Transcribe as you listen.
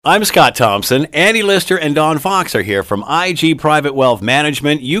I'm Scott Thompson. Andy Lister and Don Fox are here from IG Private Wealth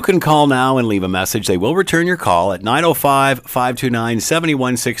Management. You can call now and leave a message. They will return your call at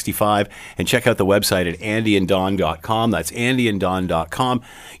 905-529-7165 and check out the website at andyanddon.com. That's andyanddon.com.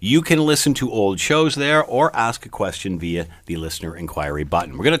 You can listen to old shows there or ask a question via the listener inquiry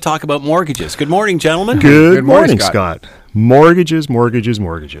button. We're going to talk about mortgages. Good morning, gentlemen. Good morning, Scott. Mortgages.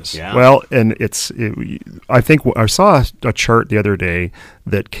 Yeah. Well, and I think I saw a chart the other day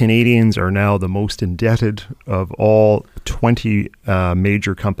that Canadians are now the most indebted of all 20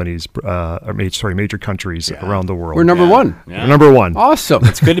 major countries around the world. We're number one. Yeah. We're number one. Awesome.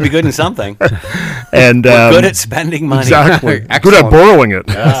 It's good to be good in something. And We're good at spending money. Exactly. Good Excellent. at borrowing it.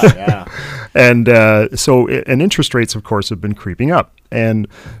 Yeah. And and interest rates, of course, have been creeping up. And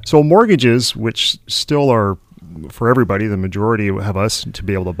so mortgages, which still are, for everybody, the majority of us, to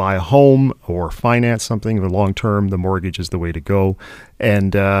be able to buy a home or finance something in the long term, the mortgage is the way to go.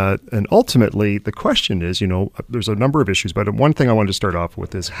 And ultimately, the question is, there's a number of issues, but one thing I wanted to start off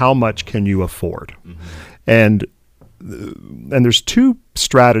with is how much can you afford? Mm-hmm. And there's two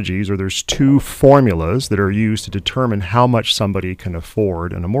strategies, or there's two formulas that are used to determine how much somebody can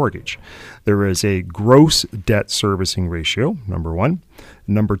afford in a mortgage. There is a gross debt servicing ratio, number one.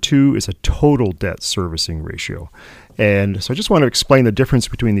 Number two is a total debt servicing ratio. And so I just want to explain the difference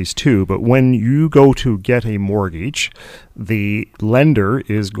between these two. But when you go to get a mortgage, the lender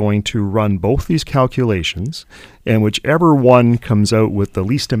is going to run both these calculations, and whichever one comes out with the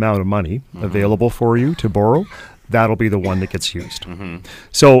least amount of money available for you to borrow, that'll be the one that gets used. Mm-hmm.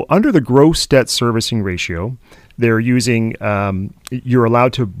 So under the gross debt servicing ratio, they're using, you're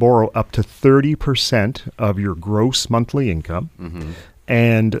allowed to borrow up to 30% of your gross monthly income. Mm-hmm.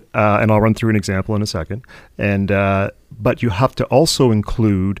 And I'll run through an example in a second. But you have to also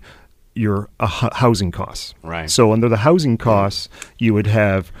include your housing costs. Right. So under the housing costs, you would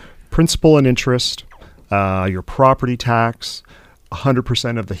have principal and interest, your property tax,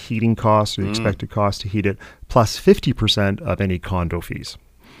 100% of the heating costs, or the expected cost to heat it, plus 50% of any condo fees.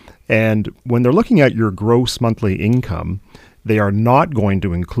 And when they're looking at your gross monthly income, they are not going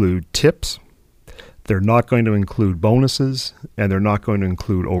to include tips, they're not going to include bonuses, and they're not going to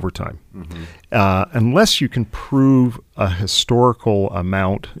include overtime. Mm-hmm. Unless you can prove a historical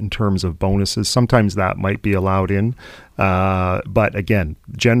amount in terms of bonuses. Sometimes that might be allowed in. But again,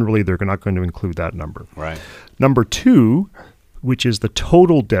 generally, they're not going to include that number. Right. Number two, which is the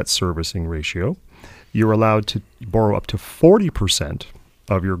total debt servicing ratio, you're allowed to borrow up to 40%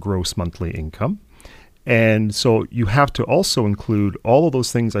 of your gross monthly income. And so you have to also include all of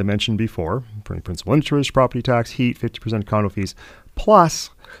those things I mentioned before, principal interest, property tax, heat, 50% condo fees,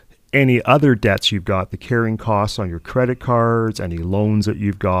 plus any other debts you've got, the carrying costs on your credit cards, any loans that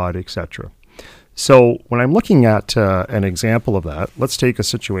you've got, etc. So when I'm looking at an example of that, let's take a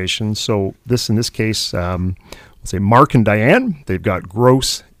situation. So in this case, let's say Mark and Diane, they've got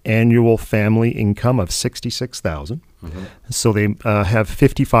gross annual family income of $66,000. Mm-hmm. So they have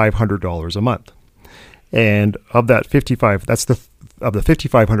 $5,500 a month. And of that of the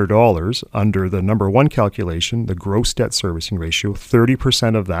 $5,500 under the number one calculation, the gross debt servicing ratio,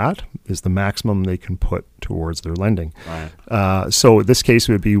 30% of that is the maximum they can put towards their lending. Right. So in this case,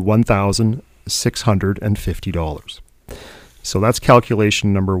 it would be $1,650. So that's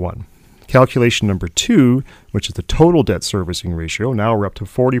calculation number one. Calculation number two, which is the total debt servicing ratio, now we're up to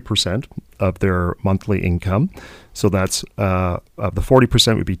 40% of their monthly income. So that's of the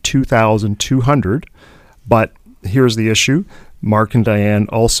 40% would be $2,200. But here's the issue. Mark and Diane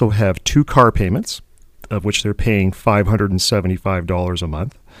also have two car payments, of which they're paying $575 a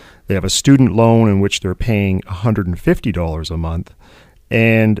month. They have a student loan in which they're paying $150 a month.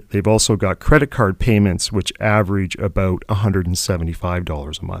 And they've also got credit card payments, which average about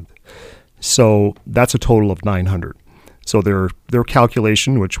 $175 a month. So that's a total of $900. So their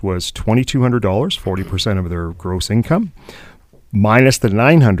calculation, which was $2,200, 40% of their gross income, minus the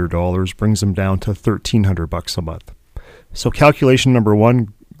 $900 brings them down to $1,300 a month. So calculation number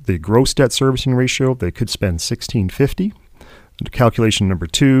one, the gross debt servicing ratio, they could spend $1,650. Calculation number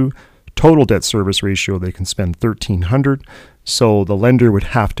two, total debt service ratio, they can spend $1,300. So the lender would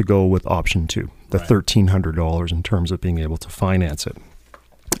have to go with option two, the $1,300 in terms of being able to finance it.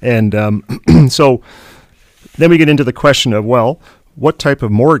 And so then we get into the question of, well, what type of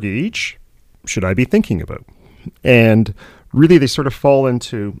mortgage should I be thinking about? And really, they sort of fall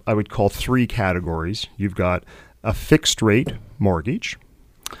into, I would call, three categories. You've got a fixed rate mortgage,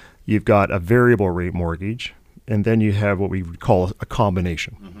 you've got a variable rate mortgage, and then you have what we would call a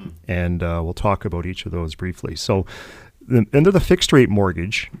combination. Mm-hmm. And we'll talk about each of those briefly. So under the fixed rate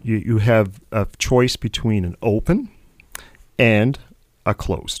mortgage, you have a choice between an open and a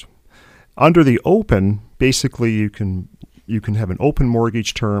closed. Under the open, basically you can have an open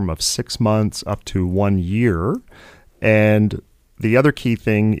mortgage term of 6 months up to 1 year. And the other key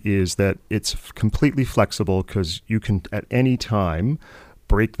thing is that it's completely flexible because you can at any time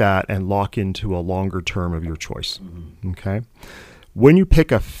break that and lock into a longer term of your choice. Okay. When you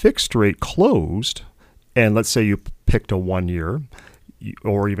pick a fixed rate closed, and let's say you picked a 1 year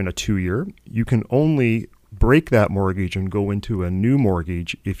or even a 2 year, you can only break that mortgage and go into a new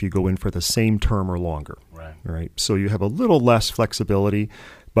mortgage if you go in for the same term or longer. Right. So you have a little less flexibility,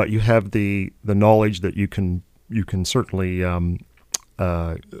 but you have the knowledge that you can certainly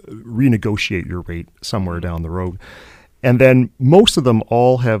renegotiate your rate somewhere down the road. And then most of them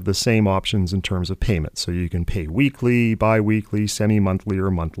all have the same options in terms of payment. So you can pay weekly, bi-weekly, semi-monthly, or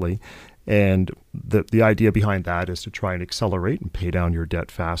monthly. And the idea behind that is to try and accelerate and pay down your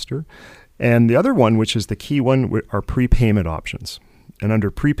debt faster. And the other one, which is the key one, are prepayment options. And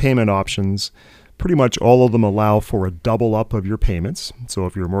under prepayment options, pretty much all of them allow for a double up of your payments. So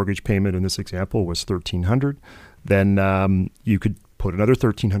if your mortgage payment in this example was $1,300, then you could put another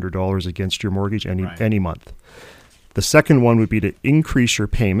 $1,300 against your mortgage any month. The second one would be to increase your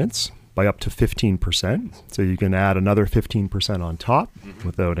payments by up to 15%. So you can add another 15% on top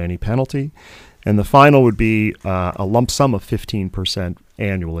without any penalty. And the final would be a lump sum of 15%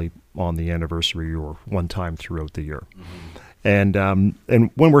 annually on the anniversary or one time throughout the year. And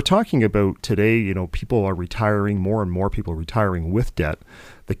when we're talking about today, people are retiring, more and more people are retiring with debt.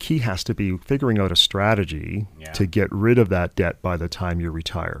 The key has to be figuring out a strategy to get rid of that debt by the time you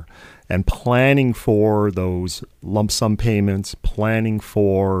retire, and planning for those lump sum payments, planning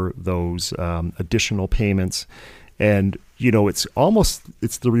for those additional payments. And,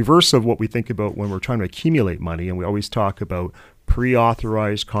 it's the reverse of what we think about when we're trying to accumulate money. And we always talk about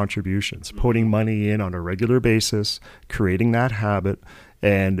pre-authorized contributions, putting money in on a regular basis, creating that habit,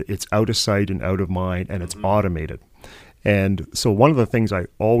 and it's out of sight and out of mind, and it's automated. And so one of the things I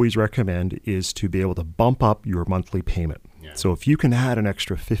always recommend is to be able to bump up your monthly payment. So if you can add an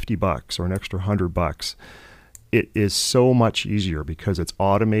extra $50 or an extra $100, it is so much easier because it's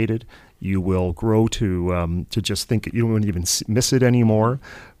automated. You will grow to just think you won't even miss it anymore.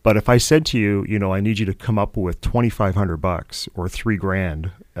 But if I said to you, I need you to come up with $2,500 or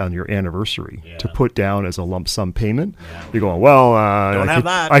 $3,000 on your anniversary to put down as a lump sum payment, you're going, well,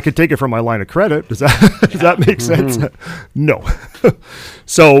 I could take it from my line of credit. Does that make sense? No.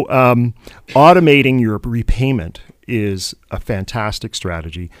 So automating your repayment is a fantastic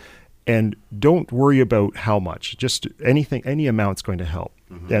strategy. And don't worry about how much. Just any amount's going to help.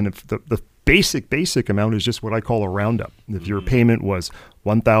 And if the basic amount is just what I call a roundup. If your payment was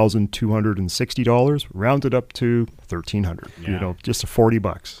 $1,260, round it up to $1,300. Just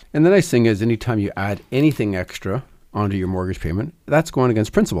 $40. And the nice thing is, anytime you add anything extra onto your mortgage payment, that's going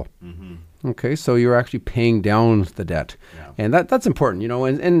against principal. Okay, so you're actually paying down the debt. And that's important,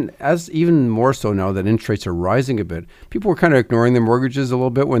 and as even more so now that interest rates are rising a bit, people were kind of ignoring their mortgages a little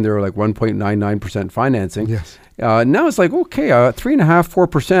bit when they were like 1.99% financing. Yes. Now it's like, okay, 3.5%,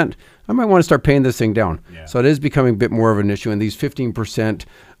 4%, I might want to start paying this thing down. So it is becoming a bit more of an issue, and these 15%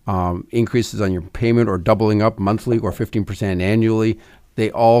 increases on your payment or doubling up monthly or 15% annually,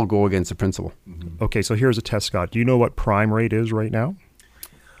 they all go against the principal. Okay, so here's a test, Scott. Do you know what prime rate is right now?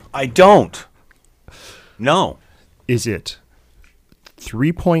 I don't. No. Is it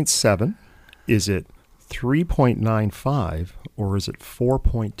 3.7? Is it 3.95? Or is it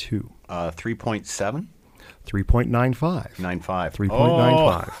 4.2? 3.7? 3.95. 95.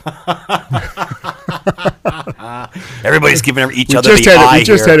 3.95. Everybody's giving each other the eye We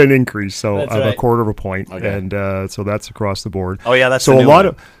just here. had an increase, so That's of right. a quarter of a point, Okay. and so that's across the board. Oh, yeah, that's so the a new lot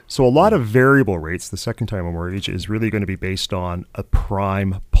one. of variable rates. The second time a mortgage is really going to be based on a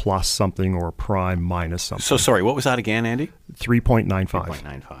prime plus something or a prime minus something. So sorry, what was that again, Andy? 3.95.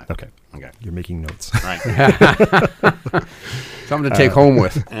 3.95. Okay. Okay. You're making notes. Right. Something to take home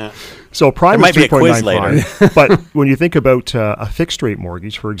with. So prime There is might be a quiz later. 3.95. But when you think about a fixed rate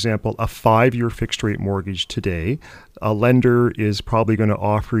mortgage, for example, a 5-year fixed rate mortgage today, a lender is probably going to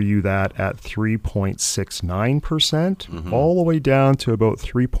offer you that at 3.69%, all the way down to about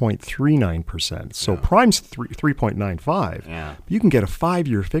 3.39%. So prime's 3.95. Yeah. You can get a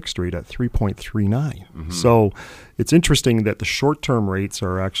 5-year fixed rate at 3.39. So it's interesting that the short-term rates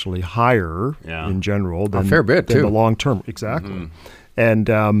are actually higher in general than, fair bit, than too. the long-term. Exactly.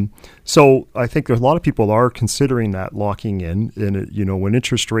 And so I think there's a lot of people are considering that locking in. And, when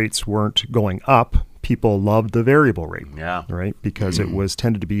interest rates weren't going up, people loved the variable rate, right? Because it was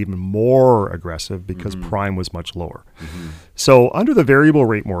tended to be even more aggressive because prime was much lower. So under the variable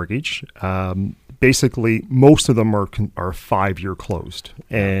rate mortgage, basically, most of them are 5-year closed,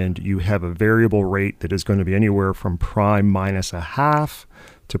 and you have a variable rate that is going to be anywhere from prime minus a half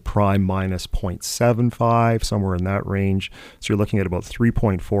to prime minus 0.75, somewhere in that range. So you're looking at about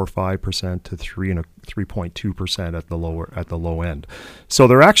 3.45% to 3.2% at the low end. So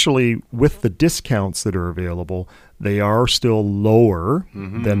they're actually, with the discounts that are available, they are still lower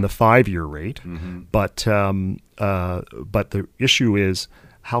than the 5-year rate. But the issue is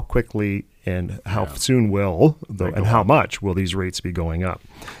how quickly and how soon and how much will these rates be going up?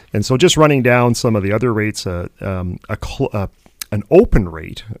 And so just running down some of the other rates, an open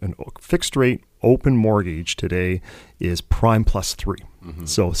rate, a fixed rate open mortgage today is prime plus 3.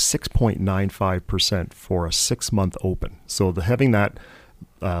 So 6.95% for a 6-month open. So having that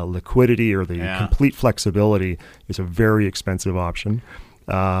liquidity or the complete flexibility is a very expensive option.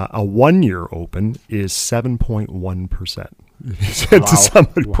 A 1-year open is 7.1%. To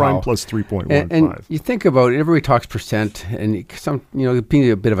somebody, prime plus 3.15. And you think about it, everybody talks percent, and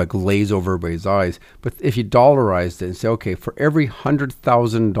being a bit of a glaze over everybody's eyes. But if you dollarized it and say, okay, for every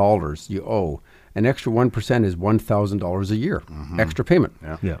 $100,000 you owe, an extra 1% is $1,000 a year extra payment,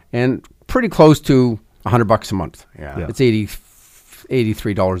 and pretty close to $100 a month. It's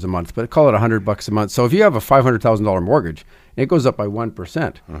 $83 a month, but call it $100 a month. So if you have a $500,000 mortgage, it goes up by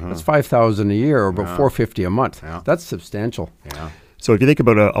 1%. That's $5,000 a year, or about $450 a month. That's substantial. So if you think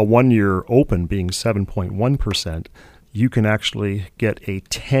about a 1-year open being 7.1%, you can actually get a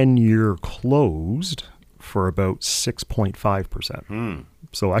 10-year closed for about 6.5%.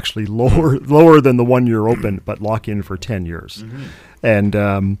 So actually lower than the 1-year open, but lock in for 10 years. And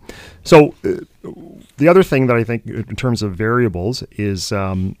so the other thing that I think in terms of variables is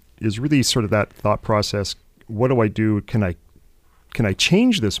really sort of that thought process. What do I do? Can I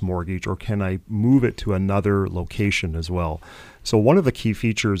change this mortgage, or can I move it to another location as well? So one of the key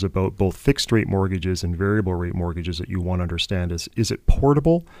features about both fixed rate mortgages and variable rate mortgages that you want to understand is it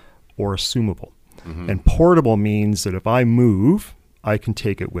portable or assumable? And portable means that if I move, I can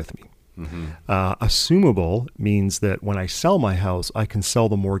take it with me. Assumable means that when I sell my house, I can sell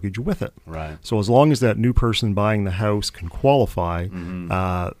the mortgage with it. So as long as that new person buying the house can qualify,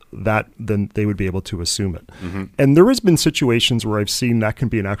 then they would be able to assume it. And there has been situations where I've seen that can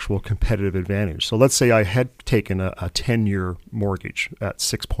be an actual competitive advantage. So let's say I had taken a 10-year mortgage at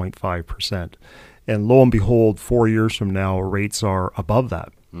 6.5%, and lo and behold, 4 years from now, rates are above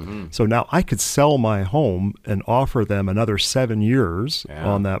that. So now I could sell my home and offer them another 7 years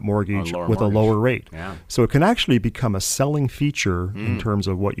on that mortgage with a lower rate. So it can actually become a selling feature in terms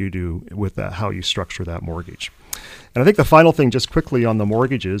of what you do with how you structure that mortgage. And I think the final thing, just quickly on the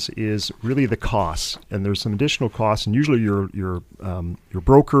mortgages, is really the costs. And there's some additional costs, and usually your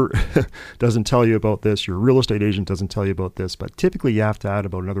broker doesn't tell you about this, your real estate agent doesn't tell you about this, but typically you have to add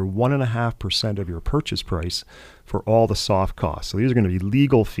about another 1.5% of your purchase price for all the soft costs. So these are going to be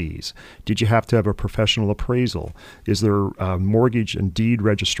legal fees. Did you have to have a professional appraisal? Is there mortgage and deed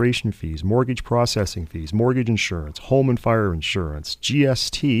registration fees, mortgage processing fees, mortgage insurance, home and fire insurance,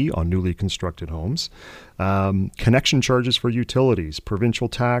 GST on newly constructed homes, connection charges for utilities, provincial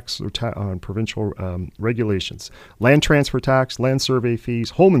tax or provincial regulations, land transfer tax, land survey fees,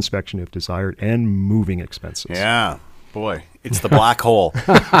 home inspection if desired, and moving expenses. Yeah. Boy, it's the black hole.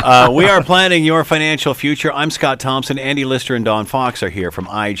 We are planning your financial future. I'm Scott Thompson. Andy Lister and Don Fox are here from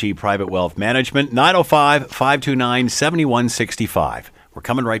IG Private Wealth Management, 905-529-7165. We're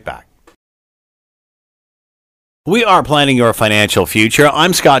coming right back. We are planning your financial future.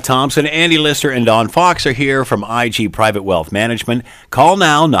 I'm Scott Thompson. Andy Lister and Don Fox are here from IG Private Wealth Management. Call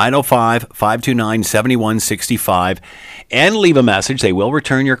now, 905-529-7165, and leave a message. They will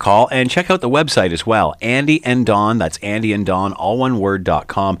return your call. And check out the website as well, Andy and Don. That's Andy and Don, all one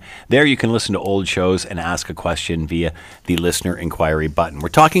word.com. There you can listen to old shows and ask a question via the listener inquiry button. We're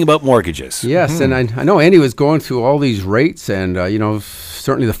talking about mortgages. Yes, and I know Andy was going through all these rates, and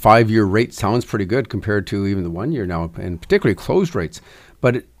certainly the 5-year rate sounds pretty good compared to even the 1 year now, and particularly closed rates.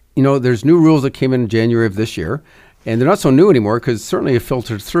 But there's new rules that came in January of this year, and they're not so new anymore because certainly it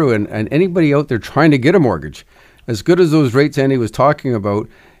filtered through. And anybody out there trying to get a mortgage, as good as those rates Andy was talking about,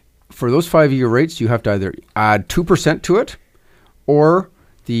 for those 5-year rates, you have to either add 2% to it, or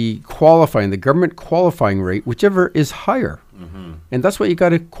the government qualifying rate, whichever is higher. And that's what you got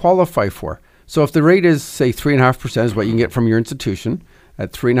to qualify for. So if the rate is, say, 3.5% is what you can get from your institution,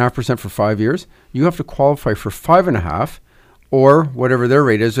 at 3.5% for 5 years, you have to qualify for 5.5%, or whatever their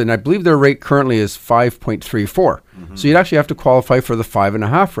rate is. And I believe their rate currently is 5.34. So you'd actually have to qualify for the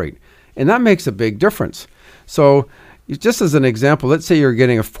 5.5% rate. And that makes a big difference. So just as an example, let's say you're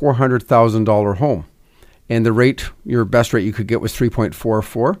getting a $400,000 home, and the rate, your best rate you could get was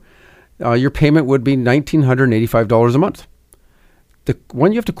 3.44. your payment would be $1,985 a month. The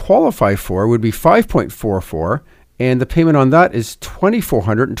one you have to qualify for would be 5.44, and the payment on that is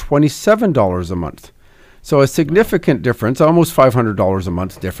 $2,427 a month. So a significant difference, almost $500 a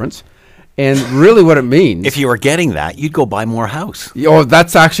month difference. And really what it means... If you were getting that, you'd go buy more house. Oh,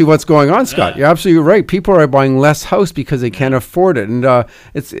 that's actually what's going on, Scott. You're absolutely right. People are buying less house because they can't afford it. And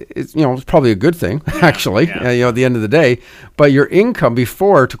it's it's probably a good thing, actually, at the end of the day. But your income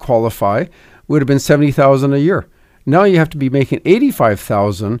before to qualify would have been $70,000 a year. Now you have to be making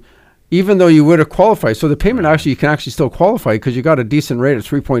 $85,000, even though you would have qualified. So the payment you can actually still qualify because you got a decent rate at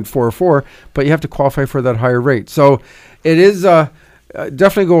 3.44, but you have to qualify for that higher rate. So it is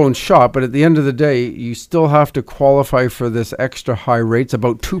definitely go and shop, but at the end of the day, you still have to qualify for this extra high rates,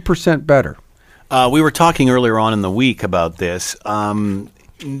 about 2% better. We were talking earlier on in the week about this.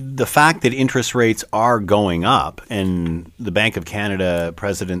 The fact that interest rates are going up, and the Bank of Canada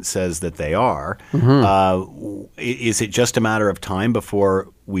president says that they are, is it just a matter of time before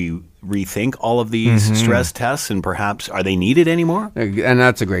we rethink all of these stress tests, and perhaps are they needed anymore? And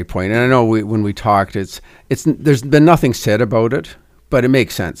that's a great point. And I know when we talked, there's been nothing said about it, but it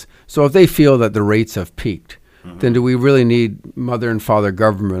makes sense. So if they feel that the rates have peaked, then do we really need mother and father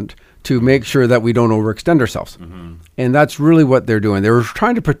government to make sure that we don't overextend ourselves? And that's really what they're doing. They're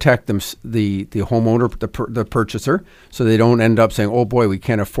trying to protect the homeowner, the purchaser, so they don't end up saying, oh boy, we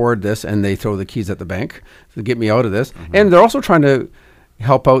can't afford this, and they throw the keys at the bank to get me out of this. And they're also trying to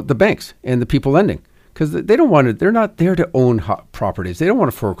help out the banks and the people lending, because they don't want to. They're not there to own properties. They don't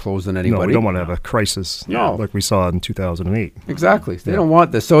want to foreclose on anybody. No, we don't want to have a crisis like we saw in 2008. Exactly. They don't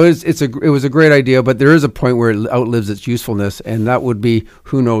want this. So it was a great idea, but there is a point where it outlives its usefulness, and that would be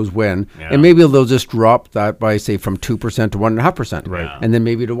who knows when. And maybe they'll just drop that by, say, from 2% to 1.5%, right, and then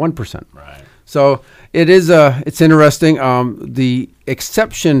maybe to 1%. Right. So it is. It's interesting. The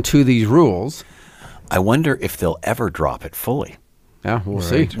exception to these rules. I wonder if they'll ever drop it fully. Yeah, we'll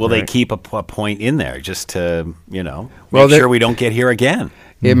see. Will they keep a point in there just to, make sure we don't get here again?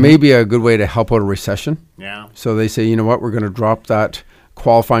 It may be a good way to help out a recession. Yeah. So they say, you know what, we're going to drop that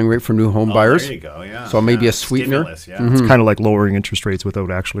qualifying rate for new home buyers. There you go, yeah. So maybe a sweetener. Stimulus, yeah. It's kind of like lowering interest rates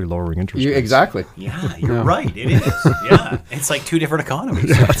without actually lowering interest rates. Exactly. Yeah, you're right. It is. Yeah. It's like two different economies.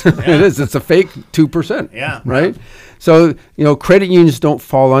 It is. It's a fake 2%. Yeah. Right? So, credit unions don't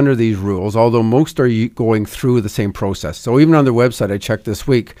fall under these rules, although most are going through the same process. So even on their website, I checked this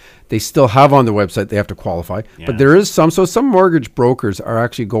week, they still have on their website, they have to qualify. Yeah. But there is some mortgage brokers are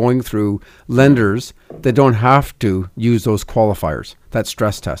actually going through lenders that don't have to use those qualifiers, that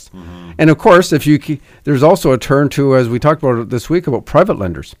stress test. And of course, there's also a turn to, as we talked about this week, about private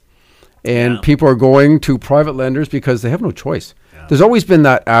lenders. And people are going to private lenders because they have no choice. Yeah. There's always been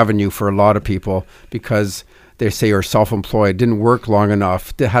that avenue for a lot of people because they say are self-employed, didn't work long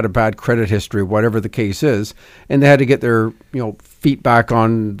enough, they had a bad credit history, whatever the case is, and they had to get their feet back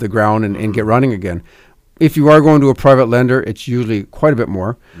on the ground and get running again. If you are going to a private lender, it's usually quite a bit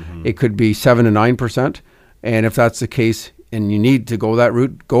more. It could be 7 to 9%, and if that's the case and you need to go that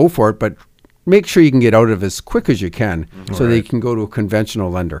route, go for it, but make sure you can get out of it as quick as you can so that you can go to a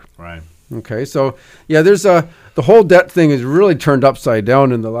conventional lender. Right. Okay, so there's the whole debt thing is really turned upside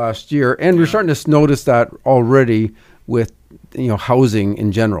down in the last year, and we're starting to notice that already with housing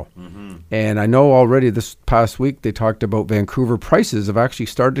in general. And I know already this past week they talked about Vancouver prices have actually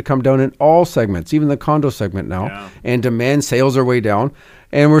started to come down in all segments, even the condo segment now, and demand sales are way down,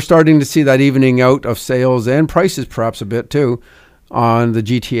 and we're starting to see that evening out of sales and prices perhaps a bit too on the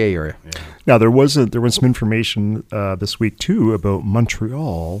GTA area. Now there was some information this week too about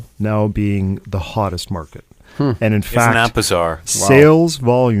Montreal now being the hottest market. And in fact, isn't that bizarre? Sales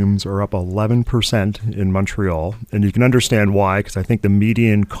volumes are up 11% in Montreal, and you can understand why, because I think the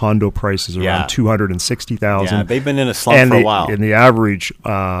median condo price is around $260,000. Yeah, they've been in a slump for a while. And the average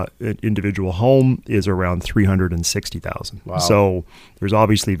individual home is around $360,000. Wow. So there's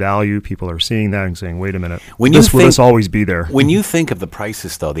obviously value. People are seeing that and saying, "Wait a minute, will this always be there?" When you think of the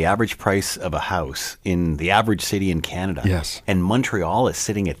prices, though, the average price of a house in the average city in Canada, and Montreal is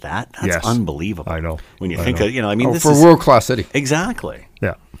sitting at that's unbelievable. I know. When you think of, this for is a world-class city. Exactly.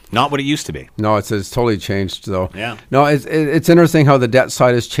 Yeah. Not what it used to be. No, it's totally changed, though. Yeah. No, it's interesting how the debt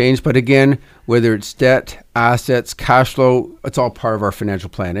side has changed. But again, whether it's debt, assets, cash flow, it's all part of our financial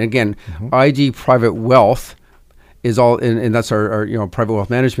plan. And again, IG Private Wealth is all, and that's our Private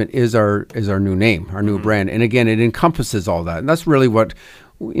Wealth Management is our new name, our new brand. And again, it encompasses all that. And that's really what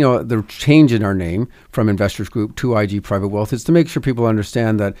the change in our name from Investors Group to IG Private Wealth is to make sure people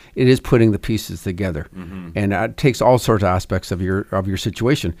understand that it is putting the pieces together, and it takes all sorts of aspects of your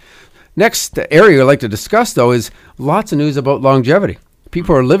situation. Next area I'd like to discuss, though, is lots of news about longevity.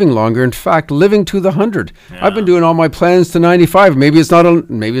 People are living longer. In fact, living to the 100. Yeah. I've been doing all my plans to 95. Maybe it's not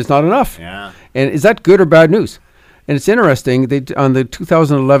enough. Yeah. And is that good or bad news? And it's interesting. They on the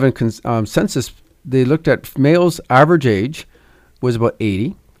 2011 census, they looked at males' average age was about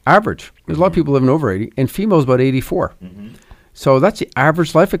 80. Average. There's a lot of people living over 80, and females about 84. So that's the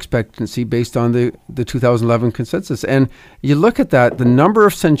average life expectancy based on the 2011 consensus. And you look at that, the number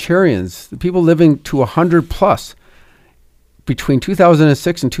of centurions, the people living to 100 plus, between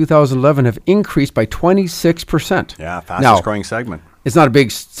 2006 and 2011 have increased by 26%. Yeah, fastest Now, growing segment. it's not a big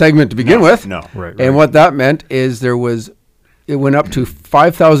segment to begin with. No. Right. And what that meant is it went up to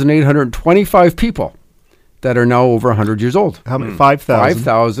 5,825 people that are now over 100 years old. How many?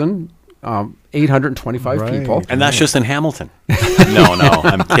 5,000. 5,825 Right. people. And that's just in Hamilton. No,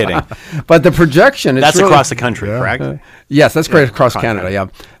 I'm kidding. But the projection is That's really, across the country, correct? Yes, that's great across Canada. Yeah.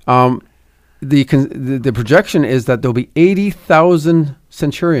 The projection is that there'll be 80,000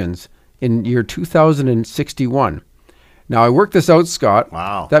 centurions in year 2061. Now I worked this out, Scott.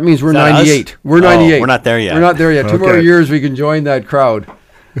 Wow. That means we're Is that 98. us? We're Oh, 98. we're not there yet. We're not there yet. 2 more Okay. years we can join that crowd.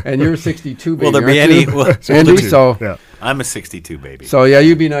 And you're 62, baby. Will there be aren't any? you? Well, Andy, 62, so yeah. I'm a 62 baby. so yeah,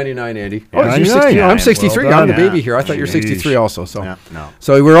 you'd be 99, Andy. Oh, you're 99. 63. Yeah, I'm 63. well I'm the done. baby here. I thought you're 63 Sheesh. also. So Yeah, no.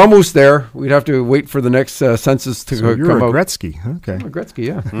 so we're almost there. We'd have to wait for the next census to So you're come a out. Gretzky. Okay. Oh, Gretzky,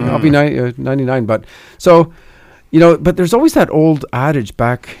 yeah. Yeah, I'll be 99. But so, but there's always that old adage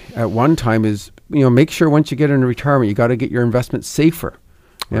back at one time is, make sure once you get into retirement, you got to get your investments safer,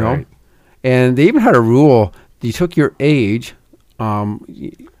 you know? Right. And they even had a rule. You took your age from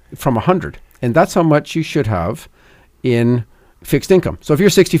 100, and that's how much you should have in fixed income. So if you're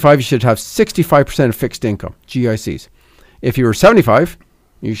 65, you should have 65% of fixed income, GICs. If you were 75,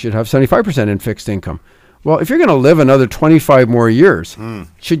 you should have 75% in fixed income. Well, if you're going to live another 25 more years,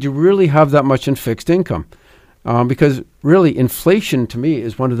 should you really have that much in fixed income? Because really, inflation to me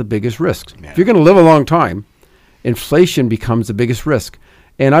is one of the biggest risks. Yeah. If you're going to live a long time, inflation becomes the biggest risk.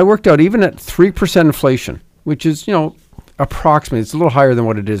 And I worked out even at 3% inflation, which is, approximately, it's a little higher than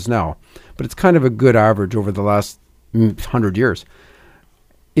what it is now, but it's kind of a good average over the last 100 years.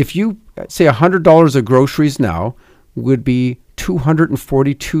 If you say $100 of groceries now would be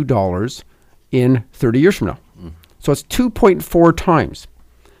 $242 in 30 years from now. So it's 2.4 times.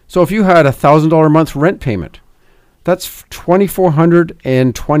 So if you had $1,000 a month rent payment, that's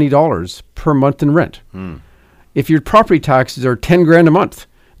 $2,420 per month in rent. If your property taxes are 10 grand a month,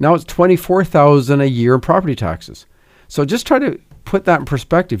 now it's 24,000 a year in property taxes. So just try to put that in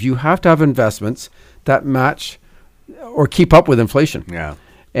perspective. You have to have investments that match or keep up with inflation. Yeah.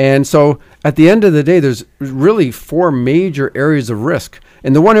 And so at the end of the day, there's really 4 major areas of risk.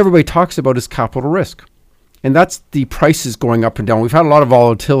 And the one everybody talks about is capital risk. And that's the prices going up and down. We've had a lot of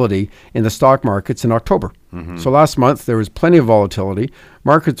volatility in the stock markets in October. So last month, there was plenty of volatility.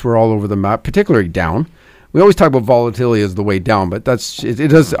 Markets were all over the map, particularly down. We always talk about volatility as the way down, but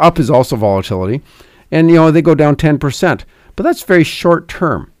up is also volatility. And, they go down 10%. But that's very short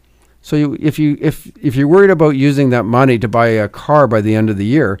term. So if you're worried about using that money to buy a car by the end of the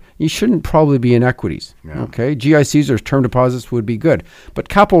year, you shouldn't probably be in equities. Yeah. Okay, GICs or term deposits would be good, but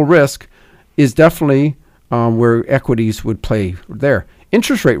capital risk is definitely where equities would play there.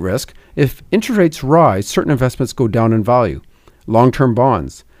 Interest rate risk: if interest rates rise, certain investments go down in value. Long-term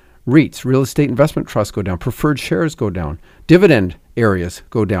bonds, REITs, real estate investment trusts go down. Preferred shares go down. Dividend areas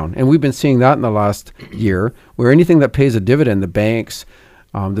go down, and we've been seeing that in the last year, where anything that pays a dividend, the banks,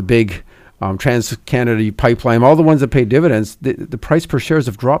 the big Trans-Canada Pipeline, all the ones that pay dividends, the price per shares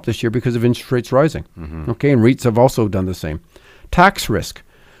have dropped this year because of interest rates rising. Okay, and REITs have also done the same. Tax risk.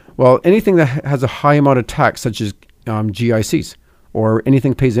 Well, anything that has a high amount of tax, such as GICs, or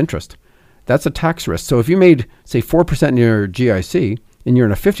anything pays interest, that's a tax risk. So if you made, say, 4% in your GIC, and you're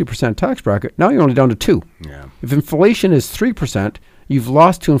in a 50% tax bracket, now you're only down to 2%. Yeah. If inflation is 3%, you've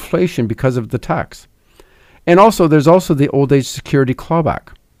lost to inflation because of the tax. And also, there's also the old age security clawback,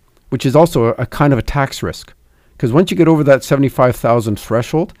 which is also a kind of a tax risk. Because once you get over that 75,000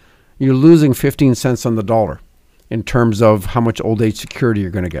 threshold, you're losing 15 cents on the dollar in terms of how much old age security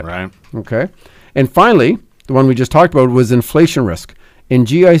you're going to get. Right. Okay. And finally, the one we just talked about was inflation risk. And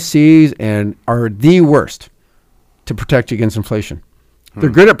GICs are the worst to protect you against inflation. They're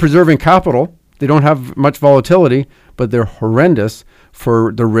good at preserving capital. They don't have much volatility, but they're horrendous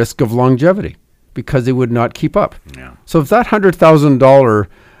for the risk of longevity because they would not keep up. Yeah. So if that $100,000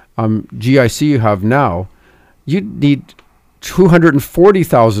 GIC you have now, you'd need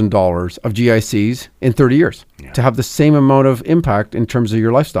 $240,000 of GICs in 30 years to have the same amount of impact in terms of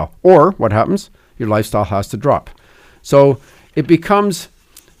your lifestyle. Or what happens? Your lifestyle has to drop. So it becomes,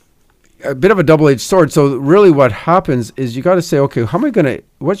 a bit of a double-edged sword. So really what happens is you got to say, okay,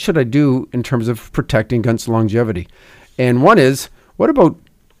 what should I do in terms of protecting against longevity? And one is, what about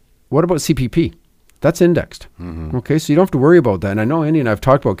CPP? That's indexed. Okay, so you don't have to worry about that. And I know Andy and I have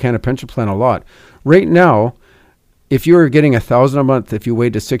talked about Canada Pension Plan a lot. Right now, if you were getting $1,000 a month, if you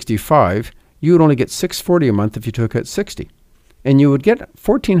waited to 65, you would only get $640 a month if you took it at 60. And you would get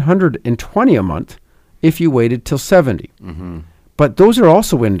 $1,420 a month if you waited till 70. But those are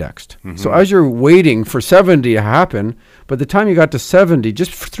also indexed. So as you're waiting for 70 to happen, by the time you got to 70,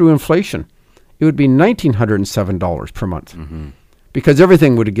 just through inflation, it would be $1,907 per month because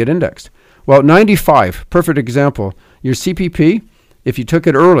everything would get indexed. Well, 95, perfect example. Your CPP, if you took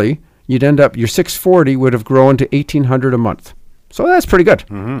it early, you'd end up, your 640 would have grown to $1,800 a month. So that's pretty good.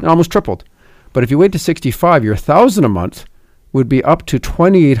 It almost tripled. But if you wait to 65, your $1,000 a month would be up to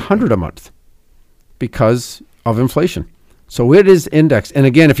 $2,800 a month because of inflation. So it is indexed. And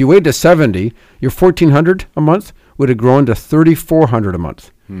again, if you wait to 70, your $1,400 a month would have grown to $3,400 a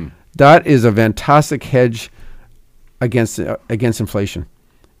month. That is a fantastic hedge against inflation.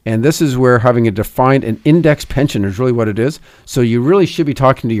 And this is where having a defined and indexed pension is really what it is. So you really should be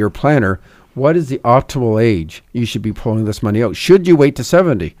talking to your planner. What is the optimal age you should be pulling this money out? Should you wait to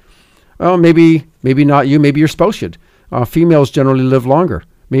 70? Well, maybe not you. Maybe your spouse should. Females generally live longer.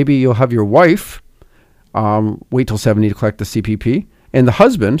 Maybe you'll have your wife wait till 70 to collect the CPP, and the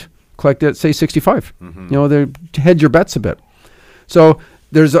husband collect it at, say, 65. They hedge your bets a bit. So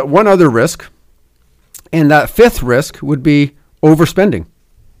there's one other risk, and that fifth risk would be overspending.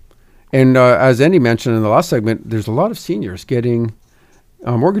 And as Andy mentioned in the last segment, there's a lot of seniors getting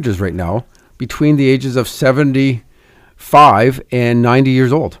mortgages right now between the ages of 75 and 90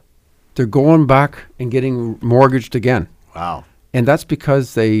 years old. They're going back and getting mortgaged again. Wow. And that's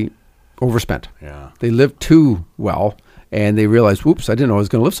because they overspent. Yeah. They lived too well, and they realized, whoops, I didn't know I was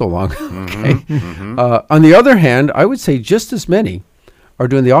going to live so long. On the other hand, I would say just as many are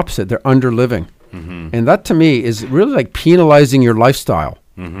doing the opposite. They're under-living. And that, to me, is really like penalizing your lifestyle.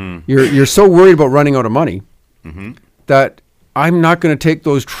 You're so worried about running out of money that I'm not going to take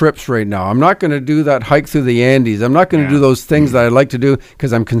those trips right now. I'm not going to do that hike through the Andes. I'm not going to do those things that I like to do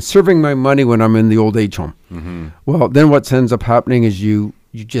because I'm conserving my money when I'm in the old age home. Well, then what ends up happening is you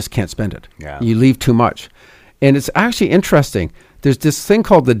just can't spend it. You leave too much. And it's actually interesting. There's this thing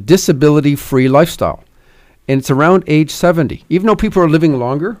called the disability-free lifestyle. And it's around age 70. Even though people are living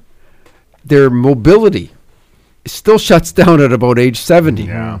longer, their mobility still shuts down at about age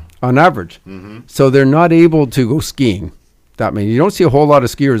 70 on average. So they're not able to go skiing. That means you don't see a whole lot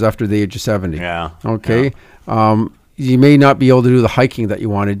of skiers after the age of 70. Okay. You may not be able to do the hiking that you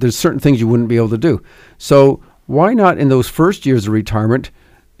wanted. There's certain things you wouldn't be able to do. So why not in those first years of retirement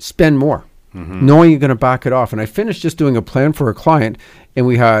spend more, knowing you're going to back it off? And I finished just doing a plan for a client, and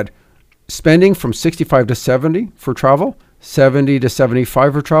we had spending from 65 to 70 for travel, 70 to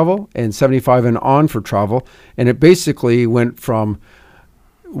 75 for travel, and 75 and on for travel. And it basically went from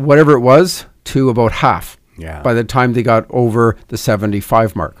whatever it was to about half by the time they got over the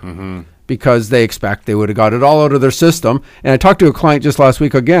 75 mark. Because they expect they would have got it all out of their system. And I talked to a client just last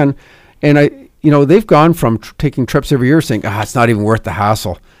week again, and they've gone from taking trips every year saying, it's not even worth the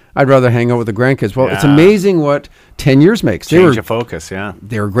hassle. I'd rather hang out with the grandkids. Well, it's amazing what 10 years makes. Change of focus,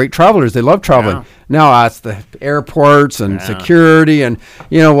 They were great travelers. They love traveling. Now it's the airports and security, and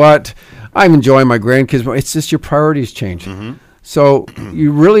you know what? I'm enjoying my grandkids. It's just your priorities change. So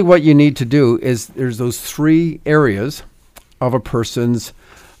what you need to do is there's those three areas of a person's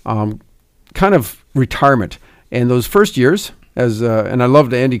kind of retirement. And those first years, and I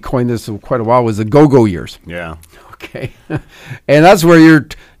loved Andy coined this quite a while, was the go-go years. Okay. And that's where you're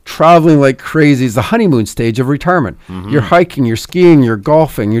traveling like crazy. It's the honeymoon stage of retirement. You're hiking, you're skiing, you're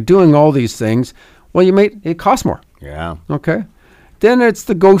golfing, you're doing all these things. Well, it costs more. Okay. Then it's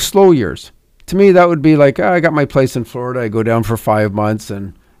the go slow years. To me, that would be like, I got my place in Florida. I go down for 5 months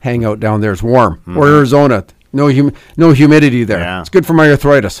and hang out down there. It's warm. Or Arizona. No humidity there. It's good for my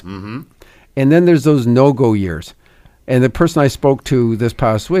arthritis. And then there's those no-go years. And the person I spoke to this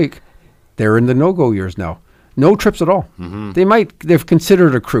past week, they're in the no-go years now. No trips at all. They've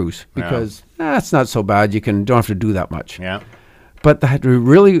considered a cruise because it's not so bad. You don't have to do that much. But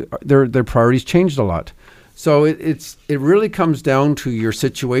their priorities changed a lot. So it really comes down to your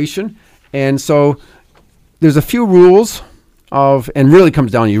situation. And so there's a few rules and really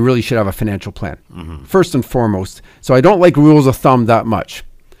comes down, you really should have a financial plan first and foremost. So I don't like rules of thumb that much,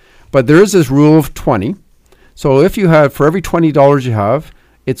 but there is this rule of 20. So if you have, for every $20 you have,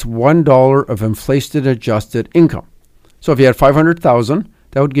 it's $1 of inflation adjusted income. So if you had $500,000,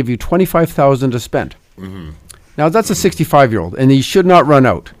 that would give you $25,000 to spend. Now that's a 65-year-old, and he should not run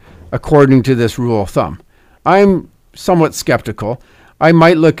out. according to this rule of thumb. I'm somewhat skeptical. I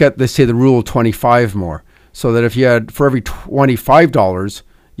might look at, let's say, the rule of 25 more, so that if you had, for every $25,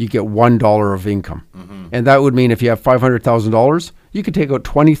 you get $1 of income. And that would mean if you have $500,000, you could take out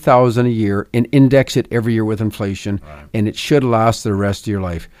 $20,000 a year and index it every year with inflation, and it should last the rest of your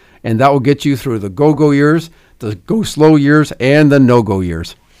life. And that will get you through the go-go years, the go-slow years, and the no-go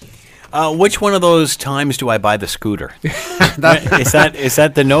years. Which one of those times do I buy the scooter? Is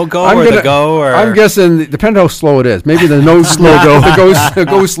that the no-go the go? Or? I'm guessing, depending how slow it is. Maybe the no-slow go, the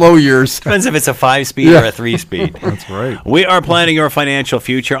go-slow years. Depends if it's a 5-speed or a 3-speed. That's right. We are planning your financial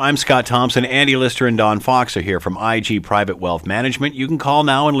future. I'm Scott Thompson. Andy Lister and Don Fox are here from IG Private Wealth Management. You can call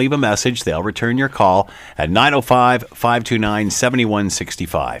now and leave a message. They'll return your call at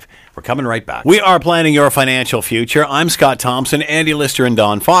 905-529-7165. We're coming right back. We are planning your financial future. I'm Scott Thompson. Andy Lister and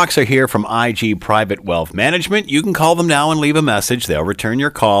Don Fox are here from IG Private Wealth Management. You can call them now and leave a message. They'll return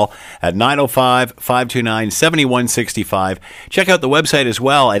your call at 905-529-7165. Check out the website as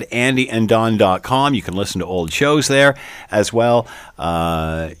well at andyanddon.com. You can listen to old shows there as well.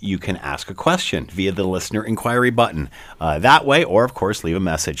 You can ask a question via the listener inquiry button that way, or of course leave a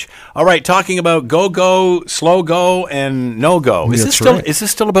message. All right, talking about go, slow go, and no go. Is this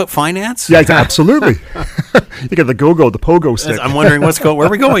still about finance? Yeah, absolutely. You get the go, the pogo stick. I'm wondering where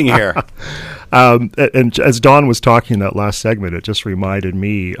we're going here. And as Don was talking in that last segment, it just reminded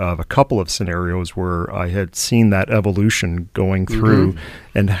me of a couple of scenarios where I had seen that evolution going through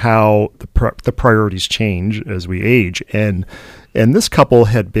and how the priorities change as we age. And this couple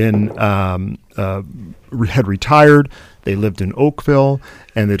had been had retired. They lived in Oakville,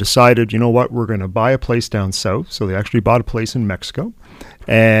 and they decided, you know what, we're going to buy a place down south. So they actually bought a place in Mexico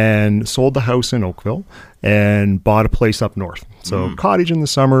and sold the house in Oakville and bought a place up north. So cottage in the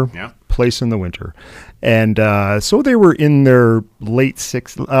summer, place in the winter. And so they were in their early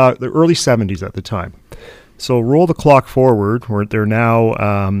 70s at the time. So roll the clock forward, they're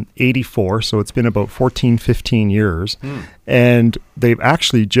now 84, so it's been about 14, 15 years. And they've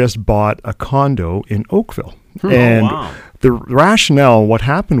actually just bought a condo in Oakville. And the rationale, what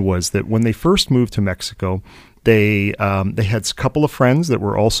happened was that when they first moved to Mexico, they had a couple of friends that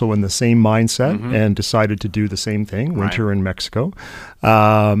were also in the same mindset and decided to do the same thing, winter in Mexico.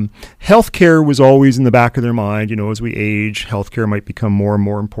 Healthcare was always in the back of their mind. You know, as we age, healthcare might become more and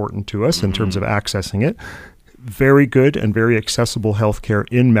more important to us in terms of accessing it. Very good and very accessible healthcare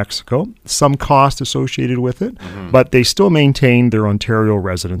in Mexico. Some cost associated with it, but they still maintained their Ontario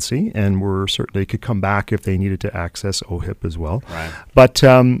residency and were they could come back if they needed to access OHIP as well. But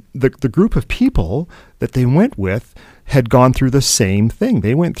the group of people that they went with had gone through the same thing.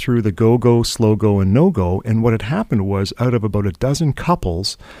 They went through the go, slow go, and no go. And what had happened was, out of about a dozen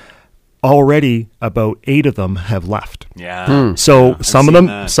couples, already about 8 of them have left. So some of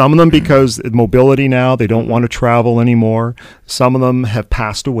them because mobility now, they don't want to travel anymore. Some of them have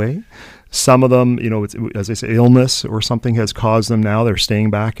passed away. Some of them, you know, as I say, illness or something has caused them now. They're staying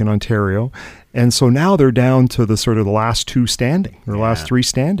back in Ontario. And so now they're down to the sort of the last 2 standing, or last 3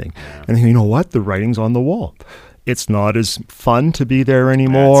 standing. And you know what? The writing's on the wall. It's not as fun to be there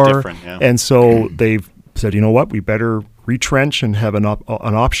anymore. It's different, And so they've said, you know what? We better retrench and have an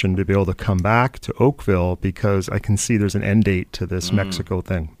option to be able to come back to Oakville, because I can see there's an end date to this Mexico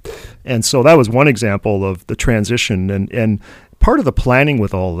thing. And so that was one example of the transition. And part of the planning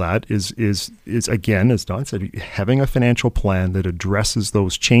with all that is again, as Don said, having a financial plan that addresses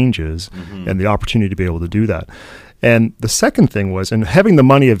those changes and the opportunity to be able to do that. And the second thing was, and having the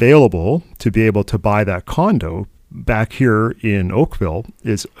money available to be able to buy that condo back here in Oakville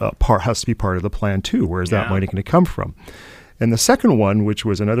has to be part of the plan too. Where's that money going to come from? And the second one, which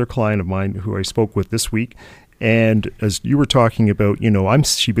was another client of mine who I spoke with this week, and as you were talking about, you know,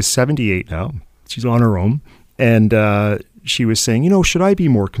 she was 78 now. She's on her own, and she was saying, you know, should I be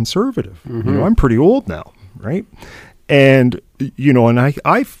more conservative? You know, I'm pretty old now, right? And you know, and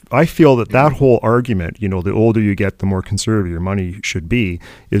I feel that whole argument, you know, the older you get, the more conservative your money should be,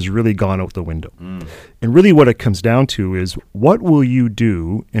 is really gone out the window. And really what it comes down to is, what will you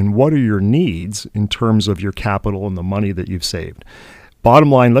do and what are your needs in terms of your capital and the money that you've saved?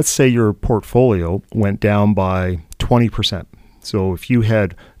 Bottom line, let's say your portfolio went down by 20%. So if you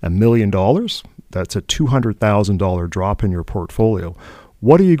had $1 million, that's a $200,000 drop in your portfolio.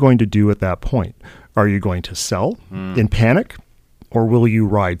 What are you going to do at that point? Are you going to sell in panic, or will you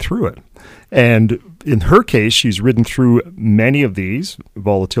ride through it? And in her case, she's ridden through many of these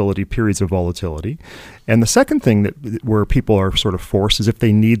periods of volatility. And the second thing where people are sort of forced is if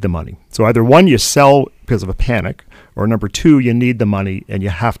they need the money. So either one, you sell because of a panic, or number 2, you need the money and you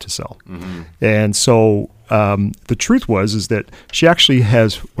have to sell. And so the truth is that she actually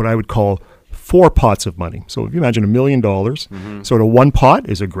has what I would call 4 pots of money. So if you imagine $1 million, sort of one pot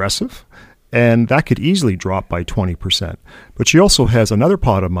is aggressive, and that could easily drop by 20%. But she also has another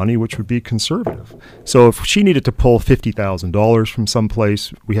pot of money, which would be conservative. So if she needed to pull $50,000 from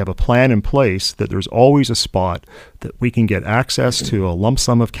someplace, we have a plan in place that there's always a spot that we can get access to a lump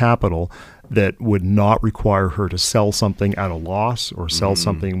sum of capital that would not require her to sell something at a loss or sell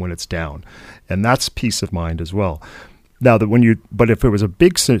something when it's down. And that's peace of mind as well. Now, but if it was a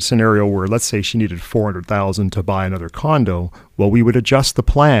big scenario where, let's say, she needed $400,000 to buy another condo, well, we would adjust the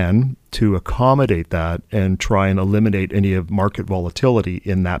plan to accommodate that and try and eliminate any of market volatility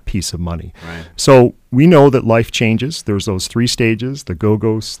in that piece of money. Right. So we know that life changes. There's those 3 stages: the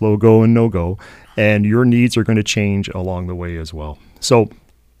go, slow go, and no go, and your needs are going to change along the way as well. So.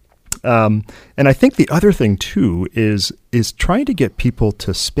 And I think the other thing too is trying to get people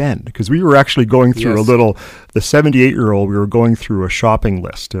to spend, because we were actually going through the 78-year-old, we were going through a shopping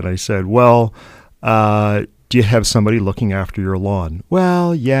list, and I said, well, do you have somebody looking after your lawn?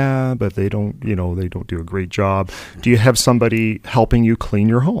 Well, yeah, but they don't do a great job. Do you have somebody helping you clean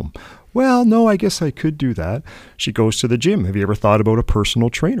your home? Well, no, I guess I could do that. She goes to the gym. Have you ever thought about a personal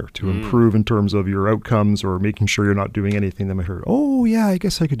trainer to improve in terms of your outcomes or making sure you're not doing anything that might hurt? Oh, yeah, I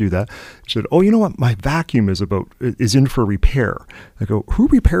guess I could do that. She said, oh, you know what? My vacuum is in for repair. I go, who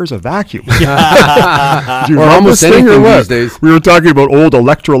repairs a vacuum? Do you almost anything these days. We were talking about old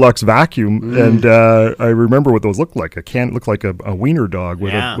Electrolux vacuum, and I remember what those looked like. A can looked like a wiener dog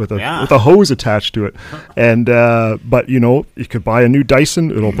with a hose attached to it. And but you could buy a new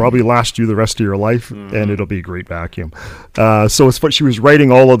Dyson. It'll probably last you the rest of your life, and it'll be a great vacuum. So it's what she was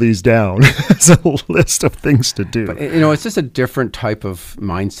writing all of these down as a list of things to do. But, it's just a different type of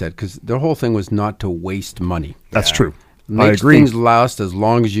mindset, because the whole thing was not to waste money. That's true. Make I agree. things last as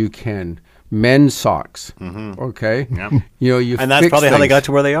long as you can. Men's socks, okay? Yeah. And that's probably how they got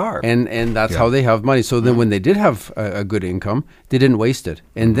to where they are. And that's how they have money. So then when they did have a good income, they didn't waste it.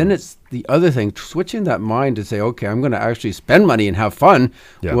 And then it's the other thing, switching that mind to say, okay, I'm going to actually spend money and have fun.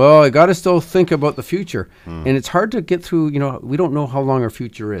 Yeah. Well, I got to still think about the future. And it's hard to get through, we don't know how long our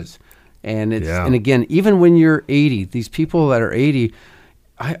future is. And and again, even when you're 80, these people that are 80,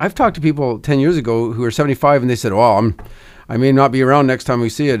 I've talked to people 10 years ago who are 75, and they said, well, I may not be around next time we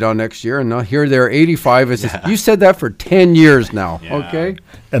see it next year. And now here they're 85. It's just, you said that for 10 years now. Yeah. Okay.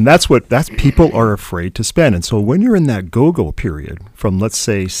 And that's people are afraid to spend. And so when you're in that go-go period from, let's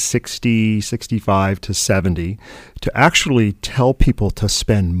say, 60, 65 to 70, to actually tell people to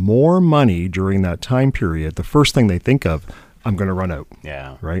spend more money during that time period, the first thing they think of, I'm going to run out.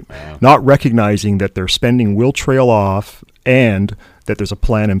 Yeah. Right. Yeah. Not recognizing that their spending will trail off and that there's a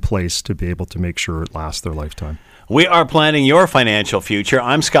plan in place to be able to make sure it lasts their lifetime. We are planning your financial future.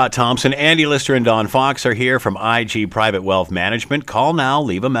 I'm Scott Thompson. Andy Lister and Don Fox are here from IG Private Wealth Management. Call now,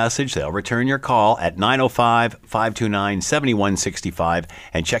 leave a message. They'll return your call at 905-529-7165,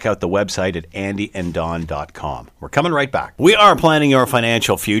 and check out the website at andyanddon.com. We're coming right back. We are planning your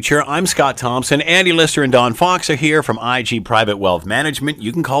financial future. I'm Scott Thompson. Andy Lister and Don Fox are here from IG Private Wealth Management.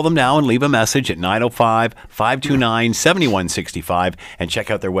 You can call them now and leave a message at 905-529-7165, and check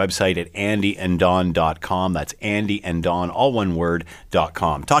out their website at andyanddon.com. That's Andy and Don, all one word,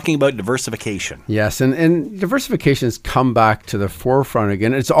 .com. Talking about diversification. Yes, and diversification has come back to the forefront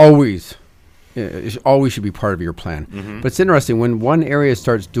again. It always should be part of your plan. But it's interesting, when one area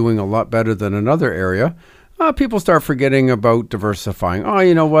starts doing a lot better than another area, people start forgetting about diversifying. Oh,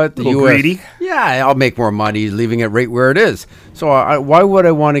 you know what? The U.S. greedy. Yeah, I'll make more money leaving it right where it is. So why would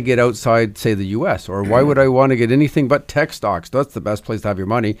I want to get outside, say, the U.S.? Or why would I want to get anything but tech stocks? That's the best place to have your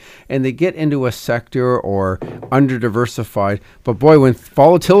money. And they get into a sector or under-diversified. But boy, when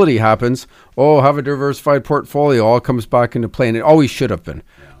volatility happens, have a diversified portfolio. All comes back into play. And it always should have been,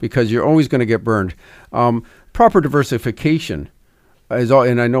 because you're always going to get burned. Proper diversification is all,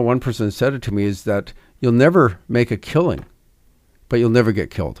 and I know one person said it to me, is that you'll never make a killing, but you'll never get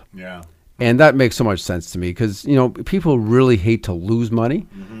killed. Yeah. And that makes so much sense to me, because, people really hate to lose money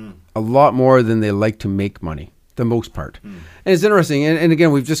a lot more than they like to make money, the most part. And it's interesting. And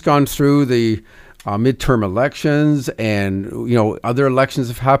again, we've just gone through the midterm elections, and, other elections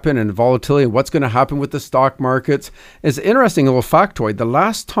have happened, and volatility, and what's going to happen with the stock markets. It's interesting, a little factoid. The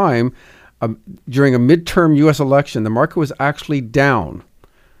last time during a midterm U.S. election, the market was actually down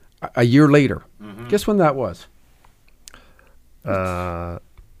a year later. Guess when that was?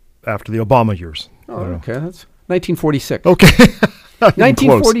 After the Obama years. Oh, okay. That's 1946. Okay.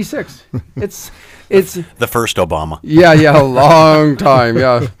 1946. It's the first Obama. Yeah, a long time.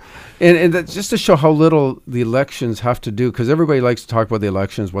 Yeah. And that's just to show how little the elections have to do, because everybody likes to talk about the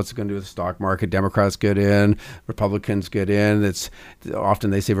elections. What's it going to do with the stock market? Democrats get in, Republicans get in. It's often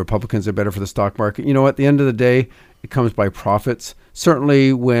they say Republicans are better for the stock market. You know, at the end of the day, it comes by profits.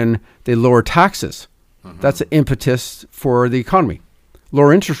 Certainly when they lower taxes, that's an impetus for the economy.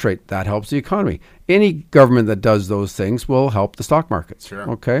 Lower interest rate, that helps the economy. Any government that does those things will help the stock markets. Sure.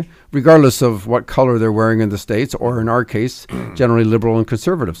 Okay, regardless of what color they're wearing in the States, or in our case, generally liberal and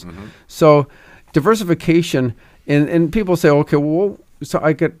conservatives. So diversification, and people say, okay, well, so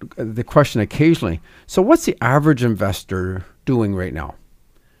I get the question occasionally, so what's the average investor doing right now?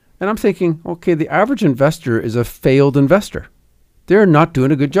 And I'm thinking, okay, the average investor is a failed investor. They're not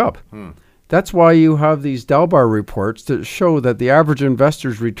doing a good job. That's why you have these Dalbar reports that show that the average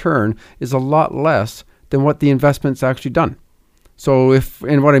investor's return is a lot less than what the investment's actually done. So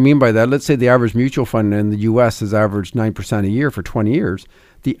and what I mean by that, let's say the average mutual fund in the US has averaged 9% a year for 20 years.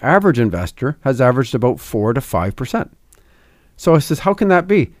 The average investor has averaged about 4 to 5%. So I says, how can that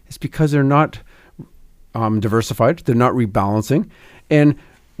be? It's because they're not diversified. They're not rebalancing. And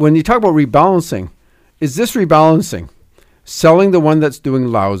when you talk about rebalancing, is this rebalancing selling the one that's doing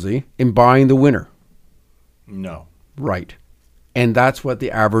lousy and buying the winner? No. Right. And that's what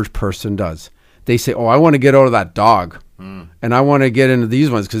the average person does. They say, oh, I want to get out of that dog. And I want to get into these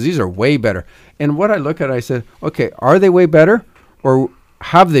ones because these are way better. And what I look at, I said, okay, are they way better or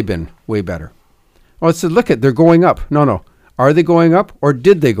have they been way better? Well, I said, look at, they're going up. No. Are they going up or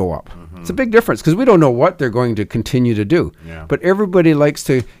did they go up? It's a big difference because we don't know what they're going to continue to do. Yeah. But everybody likes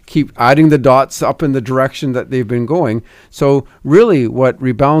to keep adding the dots up in the direction that they've been going. So really what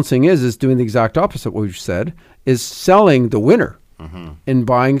rebalancing is doing the exact opposite what we've said, is selling the winner and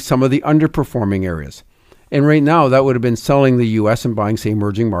buying some of the underperforming areas. And right now that would have been selling the US and buying, say,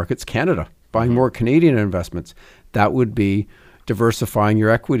 emerging markets, Canada, buying more Canadian investments. That would be diversifying your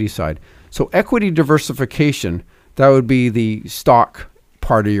equity side. So equity diversification, that would be the stock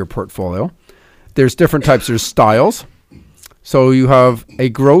part of your portfolio. There's different types. There's styles. So you have a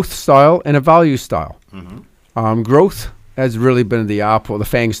growth style and a value style. Growth has really been the Apple, the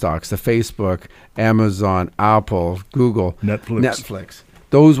FANG stocks, the Facebook, Amazon, Apple, Google, Netflix.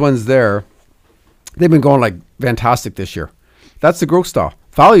 Those ones there, they've been going like fantastic this year. That's the growth style.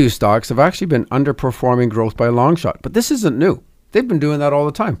 Value stocks have actually been underperforming growth by a long shot. But this isn't new. They've been doing that all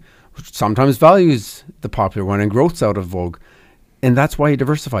the time. Sometimes value is the popular one and growth's out of vogue. And that's why you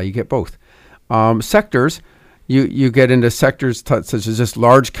diversify. You get both. Sectors, you get into sectors such as just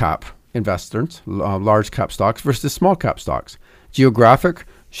large cap investors, large cap stocks versus small cap stocks. Geographic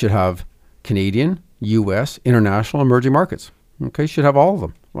should have Canadian, US, international, emerging markets. Okay, should have all of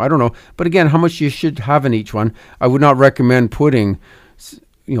them. Well, I don't know. But again, how much you should have in each one, I would not recommend putting,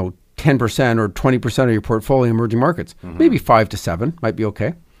 10% or 20% of your portfolio in emerging markets. Maybe 5 to 7 might be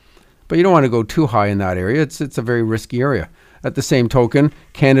okay. But you don't want to go too high in that area. It's a very risky area. At the same token,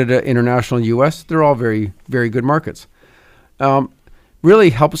 Canada, international, US, they're all very, very good markets. Really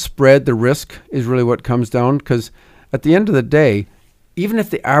help spread the risk is really what comes down, because at the end of the day, even if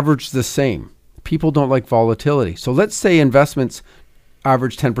the average is the same, people don't like volatility. So let's say investments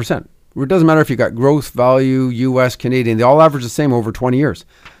average 10%. It doesn't matter if you got growth, value, US, Canadian, they all average the same over 20 years.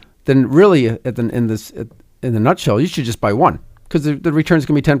 Then really, in the nutshell, you should just buy one, because the returns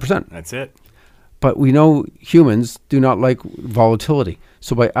can be 10%. That's it. But we know humans do not like volatility.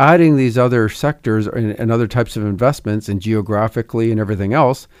 So by adding these other sectors and other types of investments and geographically and everything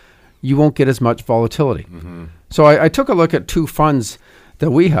else, you won't get as much volatility. So I took a look at 2 funds that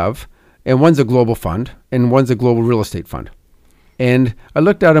we have, and one's a global fund and one's a global real estate fund. And I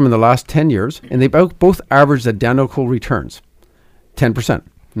looked at them in the last 10 years, and they both averaged identical returns, 10%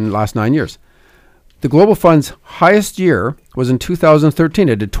 in the last 9 years. The global fund's highest year was in 2013.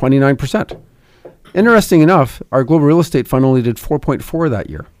 It did 29%. Interesting enough, our global real estate fund only did 4.4 that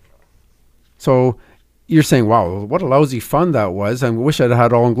year. So you're saying, wow, what a lousy fund that was. I wish I'd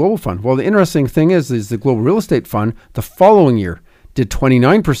had all in global fund. Well, the interesting thing is the global real estate fund the following year did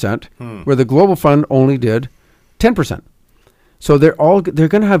 29%, where the global fund only did 10%. So they're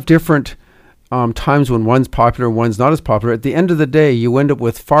going to have different times when one's popular, one's not as popular. At the end of the day, you end up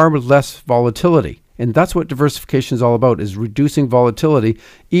with far less volatility. And that's what diversification is all about, is reducing volatility,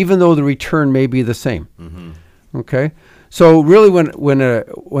 even though the return may be the same. Okay? So really when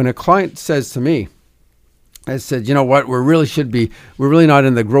a client says to me, I said, you know what, we're really not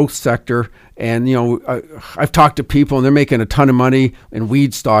in the growth sector. And, I've talked to people and they're making a ton of money in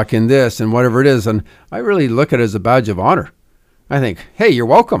weed stock in this and whatever it is. And I really look at it as a badge of honor. I think, hey, you're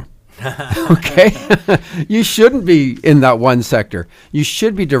welcome. Okay. You shouldn't be in that one sector. You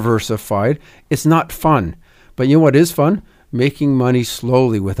should be diversified. It's not fun. But you know what is fun? making money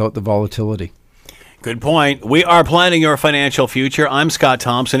slowly without the volatility. Good point. We are planning your financial future. I'm Scott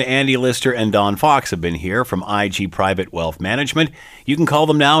Thompson. Andy Lister and Don Fox have been here from IG Private Wealth Management. You can call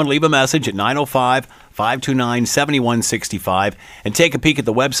them now and leave a message at 905-529-7165 and take a peek at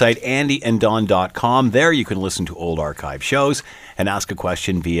the website andyanddon.com. There you can listen to old archive shows and ask a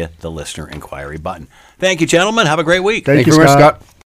question via the listener inquiry button. Thank you, gentlemen. Have a great week. Thank you, very much, Scott. Scott.